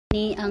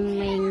Ni ang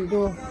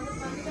mango.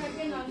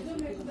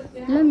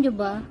 Alam nyo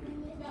ba,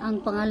 ang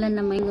pangalan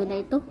ng mango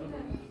na ito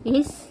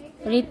is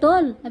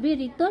retul. Abi,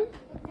 retul?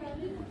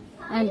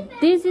 And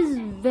this is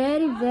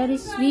very,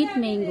 very sweet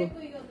mango.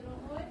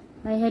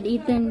 I had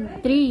eaten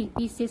 3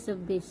 pieces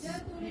of this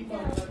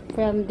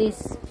from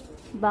these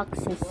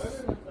boxes.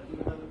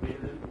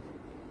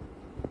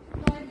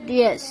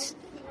 Yes,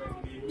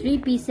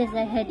 3 pieces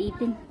I had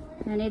eaten,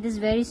 and it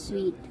is very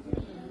sweet.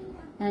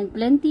 And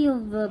plenty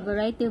of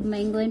variety of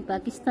mango in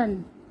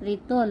Pakistan.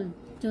 Retul,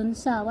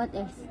 chunsa, what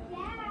else?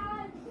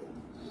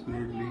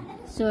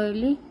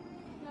 Surly.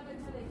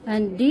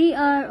 And they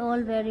are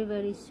all very,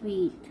 very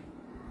sweet.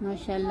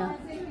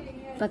 Mashallah.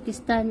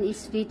 Pakistan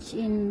is rich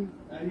in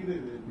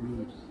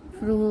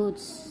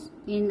fruits,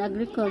 in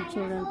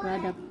agricultural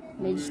product,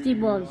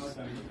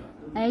 vegetables.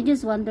 I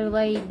just wonder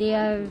why they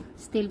are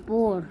still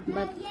poor,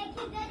 but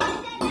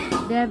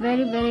they are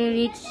very,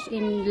 very rich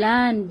in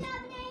land.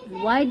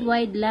 Wide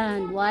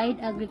land,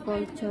 wide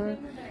agriculture,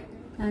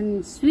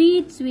 and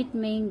sweet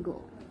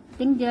mango. I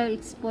think they are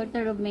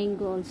exporter of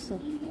mango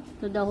also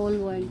to the whole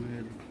world.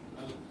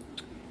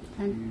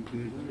 And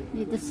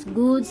it is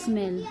good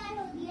smell.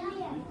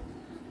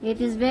 It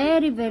is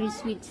very, very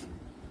sweet.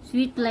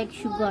 Sweet like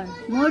sugar,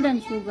 more than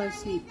sugar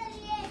sweet.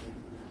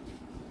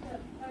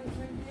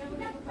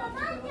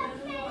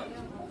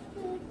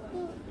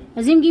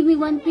 Azim, give me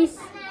 1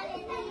 piece.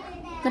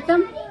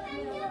 Katam.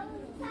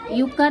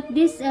 You cut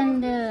this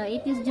and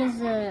it is just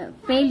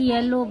pale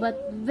yellow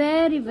but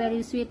very,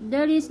 very sweet.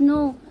 There is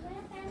no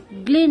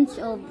glint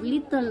of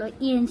little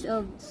inch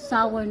of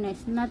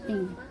sourness,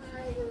 nothing.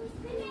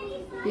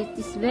 It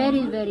is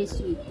very, very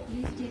sweet.